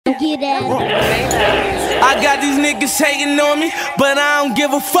beat it. I got these niggas hating on me, but I don't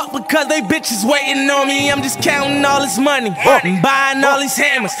give a fuck because they bitches waiting on me. I'm just counting all this money and buying all these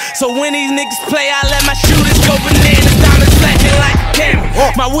hammers. So when these niggas play, I let my shooters go bananas. Diamonds flashing like a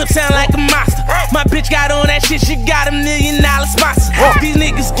camera. My whip sound like a monster. My bitch got on that shit, she got $1 million sponsor. These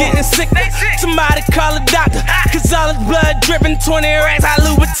niggas getting sick, somebody call a doctor. Cause all this blood dripping, 20 racks, I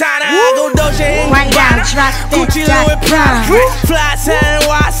Louboutin. I go Doja and Gabbana, Gucci, Louis Prada. Fly sign,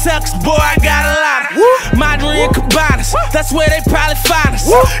 why sucks, boy, I got a lot of Madrid and Cabanas, that's where they probably find us.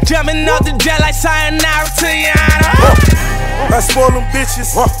 Jumping off the jet like sayonara to Yana. I spoil them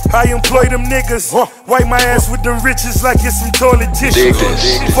bitches, I employ them niggas. Wipe my ass with them riches like it's some toilet tissue.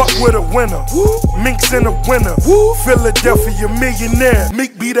 Fuck with a winner, Meek's in a winner. Philadelphia millionaire,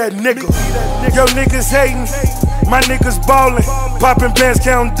 Meek be that nigga. Yo niggas hating, my niggas ballin'. Poppin' bands,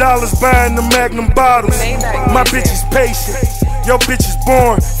 counting dollars, buying the Magnum bottles. My bitch is patient, yo bitch is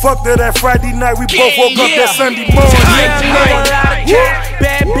born. Fuck that Friday night, we both woke up that Sunday morning.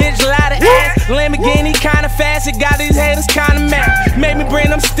 Bad bitch, lot of ass. Lamborghini kinda fast, it got these haters kinda mad. Made me bring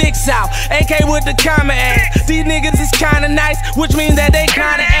them sticks out, AK with the comma ass. These niggas is kinda nice, which means that they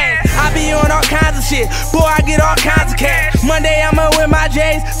kinda ass. I be on all kinds of shit, boy I get all kinds of cash. Monday I'm up with my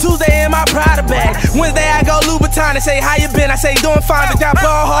J's, Tuesday in my Prada bag. Wednesday I go Louboutin and say how you been, I say doing fine. Bitch I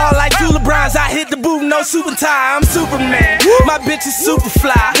ball hard like two LeBrons, I hit the booth, no suit and tie, I'm Superman. My bitch is super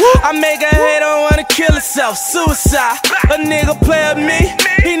fly, I make a hater wanna kill herself, suicide. A nigga play with me,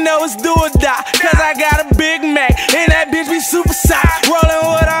 he know it's do or die. Cause I got a Big Mac, and that bitch be super size. Rollin'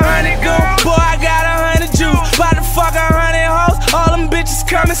 with 100 goons, boy I got 100 Jews. About to fuck 100 hoes, all them bitches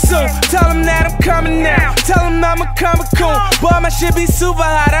coming soon. Tell them that I'm coming now, tell them I'm a coming coon. Boy my shit be super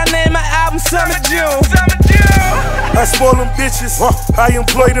hot, I name my album Summer June. I spoil them bitches, I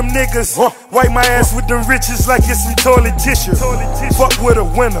employ them niggas. Wipe my ass with them riches like it's some toilet tissue. Fuck with a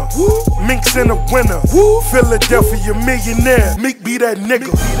winner, Meek's in a winner. Philadelphia millionaire, Meek be that nigga.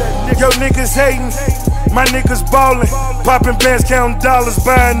 Yo niggas hating, my niggas ballin'. Poppin' bands, counting dollars,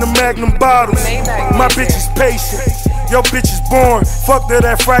 buying the Magnum bottles. My bitch is patient, yo bitch is born. Fuck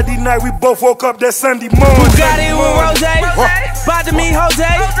that Friday night, we both woke up that Sunday morning. Bugatti with Rose, about to meet Jose.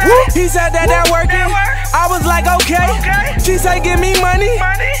 He said that working, I was like okay. She said give me money,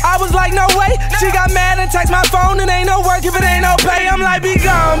 I was like no way. She got mad and text my phone, it ain't no work if it ain't no pay. I'm like be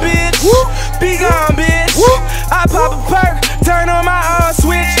gone bitch, be gone bitch. I pop a perk, turn on my own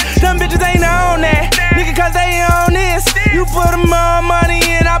switch. Them bitches ain't on that, nigga cause they on this. You put them on money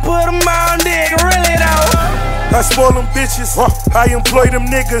and I put them on dick, really though. I spoil them bitches, I employ them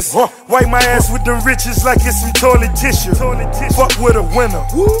niggas. Wipe my ass with them riches like it's some toilet tissue. Fuck with a winner,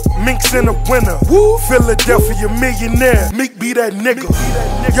 Meek's in a winner. Philadelphia millionaire, Meek be that nigga.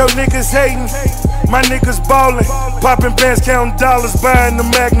 Yo niggas hating, my niggas ballin'. Poppin' bands, counting dollars, buying the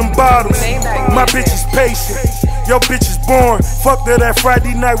Magnum bottles. My bitch is patient, yo bitch is born. Fuck that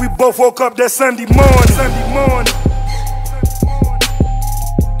Friday night, we both woke up that Sunday morning.